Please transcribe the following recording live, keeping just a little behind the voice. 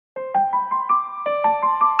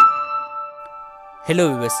Hello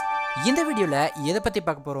viewers, இந்த வீடியோவில் எதை பற்றி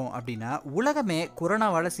பார்க்க போகிறோம் அப்படின்னா, உலகமே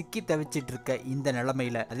கொரோனாவால் சிக்கி தவிச்சிட்டு இருக்க இந்த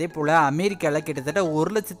நிலமையில், அதே போல் அமெரிக்காவில் கிட்டத்தட்ட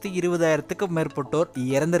 1,20,000க்கும் மேற்பட்டோர்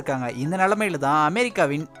இறந்திருக்காங்க. இந்த நிலமையில தான்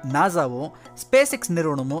அமெரிக்காவின் நாசாவும் SpaceX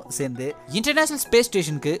நிறுவனமும் சேர்ந்து இன்டர்நேஷனல் ஸ்பேஸ்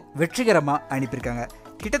ஸ்டேஷனுக்கு வெற்றிகரமாக அனுப்பியிருக்காங்க.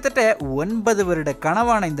 கிட்டத்தட்ட 9 வருட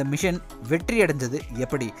கனவான இந்த மிஷன் வெற்றி அடைஞ்சது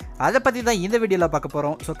எப்படி, அதை பற்றி தான் இந்த வீடியோவில் பார்க்க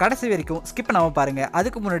போகிறோம். ஸோ கடைசி வரைக்கும் ஸ்கிப் பண்ணாமல் பாருங்கள்.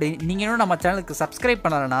 அதுக்கு முன்னாடி நீங்கள் இன்னும் நம்ம சேனலுக்கு சப்ஸ்கிரைப்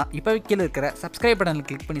பண்ணலன்னா இப்போ கீழே இருக்கிற சப்ஸ்கிரைப் பட்டனில்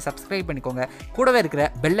கிளிக் பண்ணி சப்ஸ்கிரைப் பண்ணிக்கோங்க. கூடவே இருக்கிற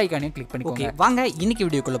பெல் ஐக்கானையும் கிளிக் பண்ணிக்கோங்க. வாங்க இன்னைக்கு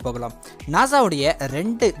வீடியோக்குள்ளே போகலாம். நாசாவுடைய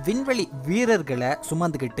 2 விண்வெளி வீரர்களை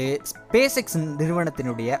சுமந்துக்கிட்டு SpaceX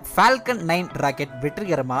நிறுவனத்தினுடைய ஃபால்கன் 9 ராக்கெட்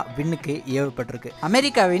வெற்றிகரமாக விண்ணுக்கு ஏவப்பட்டிருக்கு.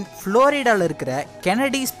 அமெரிக்காவின் புளோரிடாவில் இருக்கிற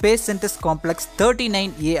Kennedy space centres complex 39A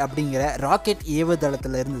அப்படிங்கிற ராக்கெட்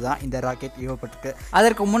ஏவுதளத்துல இருந்து தான் இந்த ராக்கெட் ஏவப்பட்டிருக்கு.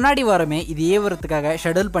 அதற்கு முன்னாடி வாரமே இது ஏவுறதுக்காக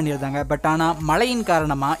ஷெட்யூல் பண்ணியிருந்தாங்க. பட் ஆனால் மழையின்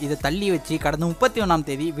காரணமா இதை தள்ளி வச்சு கடந்த 31ஆம்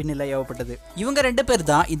தேதி விண்ணில் ஏவப்பட்டது. இவங்க 2 பேர்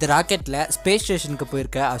தான் இந்த ராக்கெட்ல ஸ்பேஸ் ஸ்டேஷனுக்கு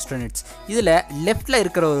போயிருக்க ஆஸ்ட்ரோனட்ஸ். இதுல லெஃப்ட்ல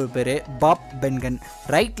இருக்கிற ஒரு பேரு பாப் பென்கன்,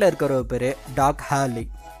 ரைட்ல இருக்கிற ஒரு பேரு talk Harley.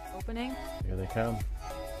 Opening. Here they come.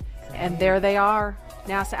 And there they are,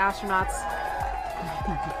 NASA astronauts.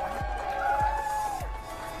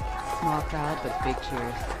 Small crowd, but big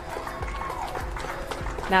cheers.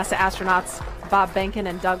 NASA astronauts Bob Behnken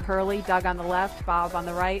and Doug Hurley, Doug on the left, Bob on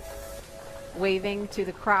the right, waving to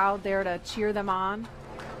the crowd there to cheer them on.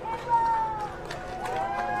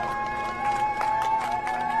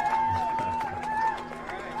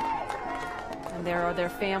 And there are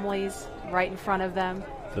their families right in front of them.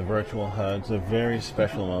 The virtual hugs, a very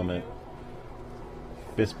special moment.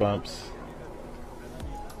 Fist bumps.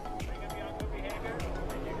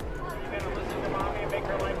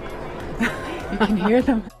 You can hear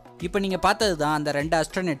them. இப்போ நீங்கள் பார்த்தது தான் அந்த 2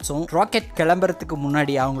 அஸ்ட்ரோனட்ஸும் rocket கிளம்புறதுக்கு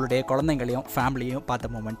முன்னாடி அவங்களுடைய குழந்தைங்களையும் ஃபேமிலியும்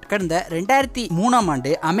பார்த்த மூமெண்ட். கடந்த 2003ஆம்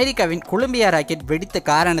ஆண்டு அமெரிக்காவின் கொலம்பியா ராக்கெட் வெடித்த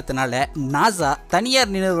காரணத்தினால நாசா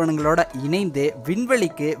தனியார் நிறுவனங்களோட இணைந்து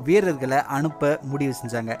விண்வெளிக்கு வீரர்களை அனுப்ப முடிவு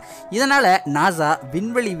செஞ்சாங்க. இதனால நாசா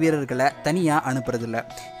விண்வெளி வீரர்களை தனியாக அனுப்புறதில்ல.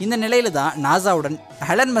 இந்த நிலையில தான் நாசாவுடன்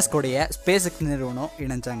எலன் மஸ்கோடைய SpaceX நிறுவனம்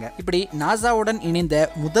இணைஞ்சாங்க. இப்படி நாசாவுடன் இணைந்த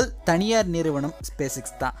முதல் தனியார் நிறுவனம்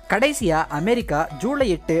SpaceX தான். கடைசியா அமெரிக்கா ஜூலை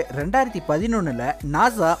 8, 2011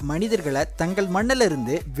 நாசா மனிதர்களை தங்கள் மண்ணில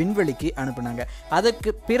இருந்து விண்வெளிக்கு அனுப்புனாங்க. அதற்கு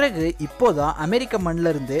பிறகு இப்போதான் அமெரிக்க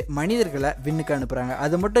மண்ணில இருந்து மனிதர்களை விண்ணுக்கு அனுப்புறாங்க.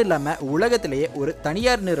 அது மட்டும் இல்லாம உலகத்திலேயே ஒரு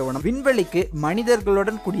தனியார் நிறுவனம் விண்வெளிக்கு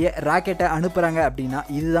மனிதர்களுடன் கூடிய ராக்கெட்டை அனுப்புறாங்க அப்படின்னா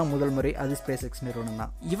இதுதான் முதல் முறை. அது SpaceX நிறுவனம்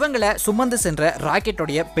தான். இவங்களை சுமந்து சென்ற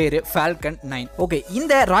ராக்கெட்டோடைய பேரு ஃபால்கன் 9. ஓகே,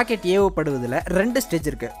 இந்த ராக்கெட் ஏவப்படுவதில் 2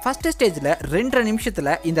 ஸ்டேஜ் இருக்கு. ஃபர்ஸ்ட் ஸ்டேஜ்ல 2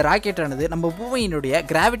 நிமிஷத்துல இந்த ராக்கெட் ஆனது நம்ம பூமியினுடைய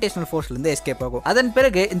கிராவிடேஷனல் ஃபோர்ஸ்ல இருந்து எஸ்கேப் ஆகும். அதன்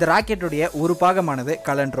பிறகு இந்த ராக்கெட்டுடைய ஒரு பாகமானது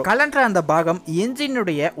கலன்ற அந்த பாகம்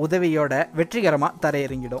என்ஜினுடைய உதவியோட வெற்றிகரமா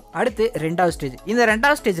தரையிறங்கிடும். அடுத்து 2வது ஸ்டேஜ். இந்த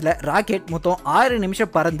 2வது ஸ்டேஜ்ல ராக்கெட் மொத்தம் 6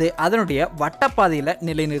 நிமிஷம் பறந்து அதனுடைய வட்டப்பாதையில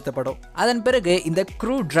நிலைநிறுத்தப்படும். அதன் பிறகு இந்த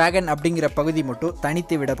க்ரூ டிராகன் அப்படிங்கிற பகுதி மட்டும்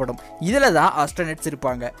தனித்து விடப்படும். இதுல தான் ஆஸ்ட்ரோனட்ஸ்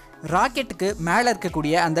இருப்பாங்க. ராக்கெட்டுக்கு மேல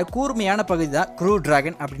இருக்கக்கூடிய அந்த கூர்மையான பகுதி தான் க்ரூ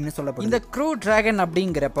டிராகன் அப்படின்னு சொல்லப்படும். இந்த க்ரூ டிராகன்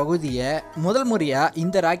அப்படிங்கிற பகுதியை முதல் முறையா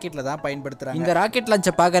இந்த ராக்கெட்ல தான் பயன்படுத்துறாங்க. இந்த ராக்கெட்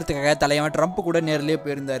லான்ச்சை பார்க்கறதுக்காக தலைவன் ட்ரம்ப் கூட நேரிலே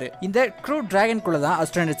போயிருந்தாரு. இந்த க்ரூ டிராகனுக்குள்ள தான்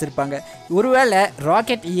ஆஸ்ட்ரோனட்ஸ் இருப்பாங்க. ஒருவேளை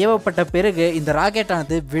ராக்கெட் ஏவப்பட்ட பிறகு இந்த ராக்கெட்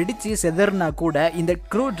ஆனது வெடிச்சு செதறினா கூட இந்த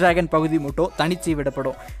க்ரூ டிராகன் பகுதி மட்டும் தனிச்சு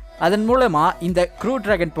விடப்படும். அதன் மூலமா இந்த க்ரூ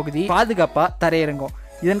டிராகன் பகுதி பாதுகாப்பா தரையிறங்கும்.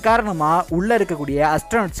 இதன் காரணமா உள்ள இருக்கக்கூடிய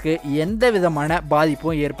அஸ்ட்ரோனட்ஸ்க்கு எந்த விதமான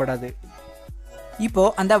பாதிப்பும் ஏற்படாது. இப்போ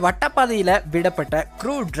அந்த வட்டப்பாதையில விடப்பட்ட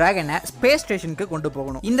க்ரூ டிராகனை ஸ்பேஸ் ஸ்டேஷனுக்கு கொண்டு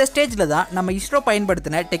போகணும். இந்த ஸ்டேஜ்ல தான் நம்ம இஸ்ரோ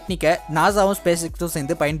பயன்படுத்தின டெக்னிக்கை நாசாவும் SpaceXும்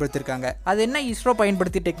சேர்ந்து பயன்படுத்திருக்காங்க. அது என்ன இஸ்ரோ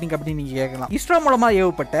பயன்படுத்தி டெக்னிக் அப்படின்னு நீங்க கேட்கலாம். இஸ்ரோ மூலமா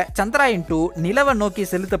ஏவப்பட்ட சந்திராயன் 2 நிலவை நோக்கி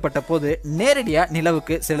செலுத்தப்பட்ட போது நேரடியா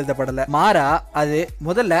நிலவுக்கு செலுத்தப்படல. மாறா அது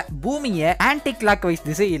முதல்ல பூமியை ஆன்டி கிளாக் வைஸ்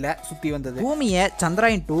திசையில சுத்தி வந்தது. பூமியை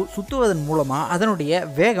சந்திராயன் 2 சுத்துவதன் மூலமா அதனுடைய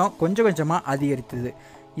வேகம் கொஞ்சம் கொஞ்சமா அதிகரித்தது.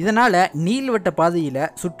 இதனால நீள்வட்ட பாதையில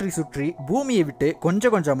சுற்றி சுற்றி பூமியை விட்டு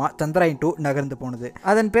கொஞ்சம் கொஞ்சமா சந்திராயன் 2 நகர்ந்து போனது.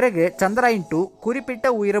 அதன் பிறகு சந்திராயன் 2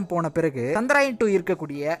 குறிப்பிட்ட உயரம் போன பிறகு சந்திராயன் 2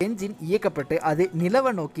 இருக்கக்கூடிய என்ஜின் இயக்கப்பட்டு அது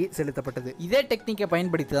நிலவை நோக்கி செலுத்தப்பட்டது. இதே டெக்னிக்கை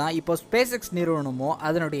பயன்படுத்தி தான் இப்போ SpaceX நிறுவனமும்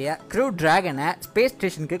அதனுடைய க்ரூ டிராகனை ஸ்பேஸ்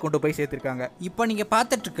ஸ்டேஷனுக்கு கொண்டு போய் சேர்த்திருக்காங்க. இப்போ நீங்க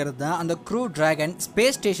பார்த்துட்டு இருக்கிறது தான் அந்த க்ரூ டிராகன்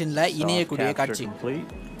ஸ்பேஸ் ஸ்டேஷன்ல இணையக்கூடிய காட்சி.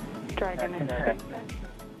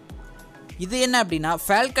 இது என்ன அப்படின்னா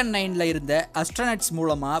ஃபால்கன் 9ல இருந்த அஸ்ட்ரோனட்ஸ்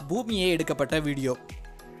மூலமா பூமியை எடுக்கப்பட்ட video.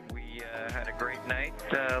 We had a great night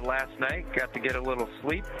last night. Got to get a little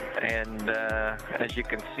sleep, and as you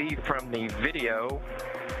can see from the video,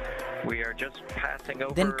 We are just passing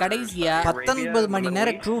over. தென் கடைசியா Saudi Arabia 19 in money the நேர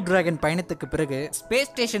Middle East. Crew dragon பயணத்துக்கு பிறகு space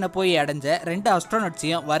ஸ்டேஷனை போய் அடைஞ்ச 2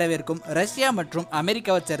 அஸ்ட்ரோனட்ஸையும் வரவேற்கும் Russia மற்றும்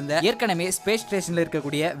அமெரிக்காவை சேர்ந்த ஏற்கனவே ஸ்பேஸ் ஸ்டேஷன்ல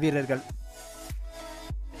இருக்கக்கூடிய வீரர்கள்.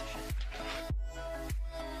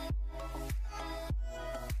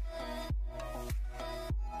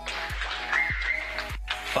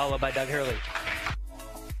 Followed by Doug Hurley.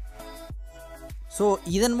 So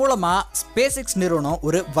இதன் மூலமா SpaceX நிறுவனம்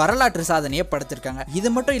ஒரு வரலாற்று சாதனையை படைச்சிருக்காங்க. இது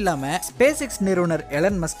மட்டும் இல்லாம SpaceX நிறுவனர்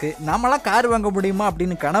எலன் மஸ்க் நாமெல்லாம் கார் வாங்க முடியுமா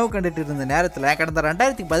அப்படின்னு கனவு கண்டுட்டு இருந்த நேரத்தில் கடந்த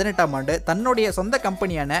 2018ஆம் ஆண்டு தன்னுடைய சொந்த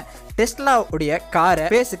கம்பெனியான டெஸ்லா உடைய காரை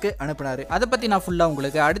ஸ்பேஸுக்கு அனுப்பினாரு. அதை பத்தி நான் ஃபுல்லா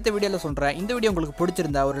உங்களுக்கு அடுத்த வீடியோல சொல்றேன். இந்த வீடியோ உங்களுக்கு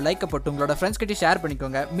பிடிச்சிருந்தா ஒரு லைக் போட்டு உங்களோட ஃப்ரெண்ட்ஸ் கிட்ட ஷேர்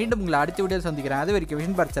பண்ணிக்கோங்க. மீண்டும் உங்களை அடுத்த வீடியோ சந்திக்கிறேன். அது வரைக்கும்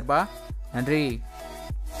விஷன் பார்ட் சார்பா நன்றி.